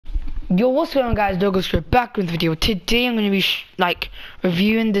Yo, what's going on, guys? Doggos here, back with the video. Today I'm going to be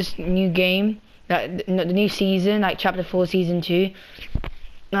reviewing this new game, the new season, like chapter 4 season 2.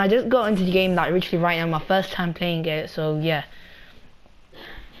 And I just got into the game like literally right now, my first time playing it, so yeah.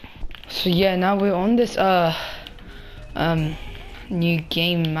 So yeah, now we're on this new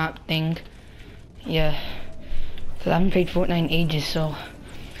game map thing. Yeah. So I haven't played Fortnite in ages, so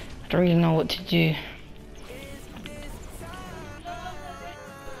I don't really know what to do.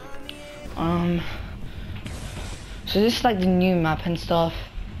 So this is like the new map and stuff,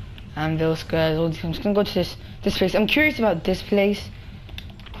 Anvil Squares, all these. I'm just gonna go to this place. I'm curious about this place.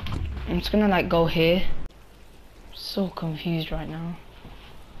 I'm just gonna like go here. I'm so confused right now.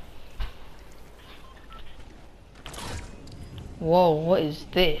 Whoa, what is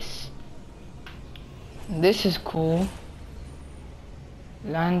this? This is cool.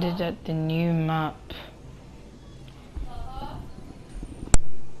 Landed at the new map.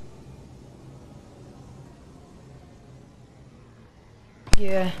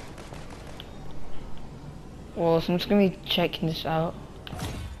 Yeah. Well, so I'm just gonna be checking this out.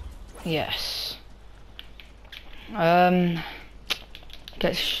 Yes.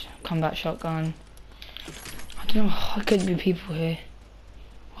 Get combat shotgun. I don't know. There could be people here.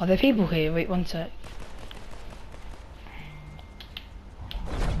 Are there people here? Wait, one sec.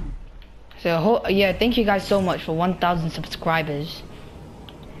 So yeah, thank you guys so much for 1,000 subscribers.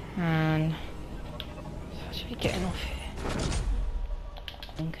 And I should be getting off here.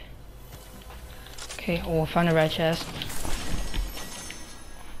 Okay, oh, I found a red chest.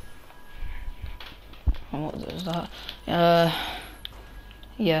 Oh, what was that?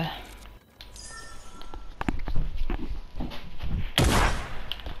 Yeah.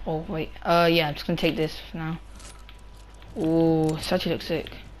 Oh, wait. Yeah, I'm just gonna take this for now. Ooh, this actually looks sick.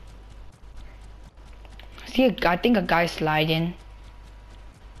 I think a guy sliding.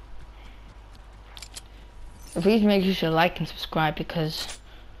 So please make sure to like and subscribe because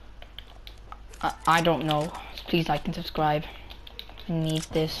I don't know. So please like and subscribe. I need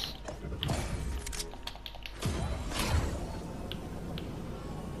this.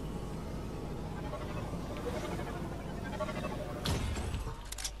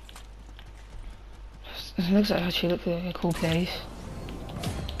 This looks like a cool place.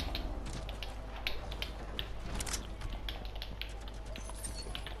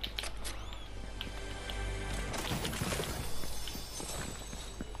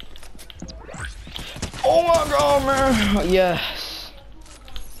 Oh my god, man! Yes.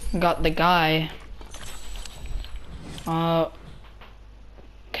 Got the guy.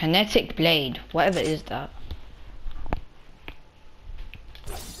 Kinetic blade. Whatever is that.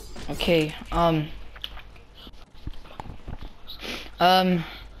 Okay, I'm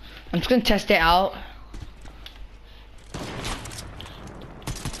just gonna test it out.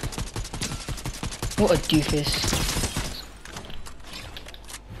 What a doofus.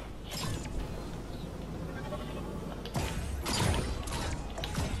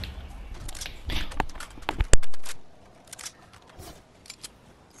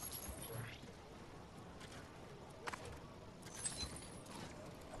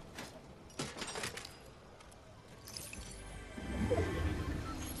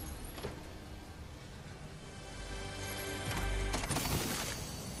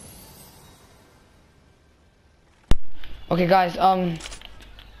 Okay guys,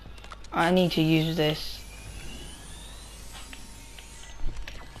 I need to use this.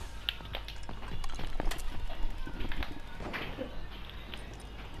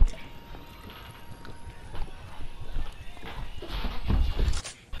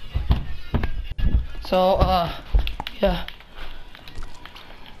 So, yeah.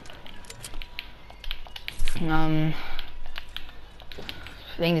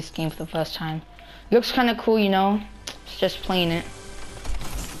 Playing this game for the first time. Looks kinda cool, you know? Just playing it.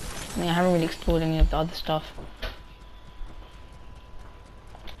 I mean, I haven't really explored any of the other stuff.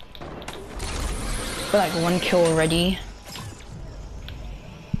 Got like 1 kill already.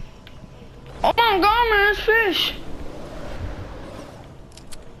 Oh my god, man, it's fish!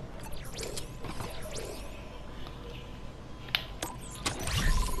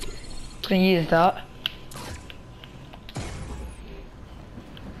 Just gonna use that.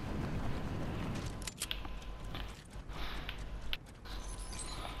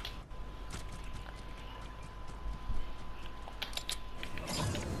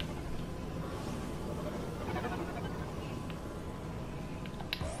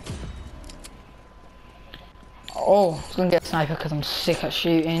 Oh, I'm gonna get a sniper because I'm sick at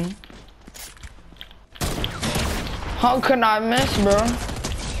shooting. How could I miss, bro?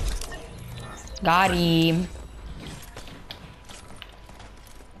 Got him.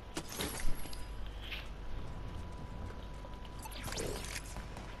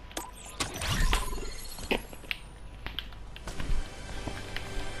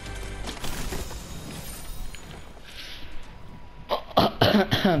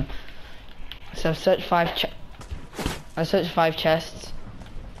 So I've searched I searched 5 chests.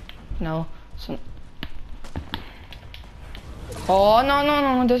 No. Oh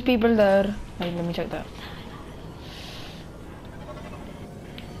no, there's people there. Wait, let me check that.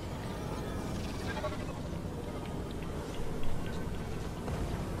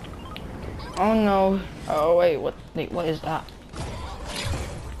 Oh no. Oh wait, what is that?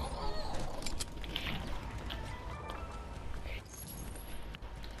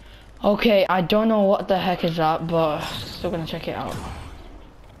 Okay, I don't know what the heck is that, but still gonna check it out.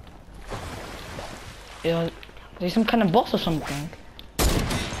 Is there some kind of boss or something?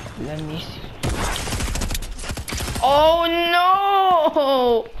 Let me see. Oh